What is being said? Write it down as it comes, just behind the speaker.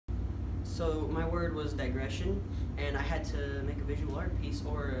So my word was digression, and I had to make a visual art piece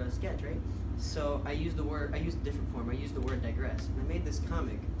or a sketch, right? So I used a different form. I used the word digress, and I made this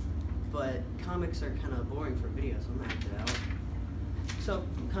comic. But comics are kind of boring for video, so I'm gonna act it out. So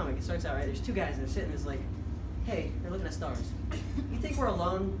comic, it starts out right. There's two guys and they're sitting. It's like, hey, they're looking at stars. You think we're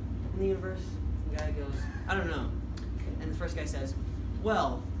alone in the universe? The guy goes, I don't know. And the first guy says,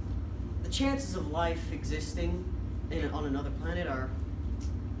 well, the chances of life existing on another planet are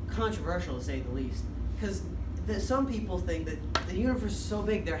controversial, to say the least. Because some people think that the universe is so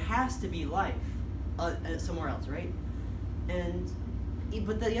big, there has to be life somewhere else, right?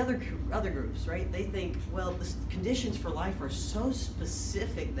 But the other groups, right? They think, well, the conditions for life are so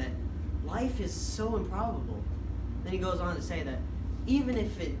specific that life is so improbable. Then he goes on to say that even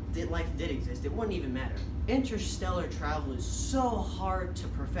if life did exist, it wouldn't even matter. Interstellar travel is so hard to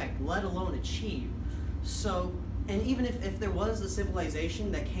perfect, let alone achieve. So, and even if there was a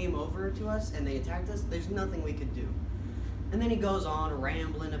civilization that came over to us and they attacked us, there's nothing we could do. And then he goes on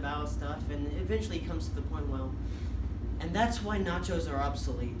rambling about stuff, and eventually he comes to the point, well, and that's why nachos are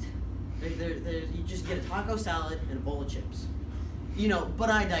obsolete. You just get a taco salad and a bowl of chips. You know,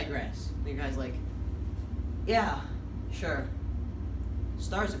 but I digress. And the guy's like, yeah, sure.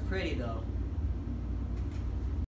 Stars are pretty though.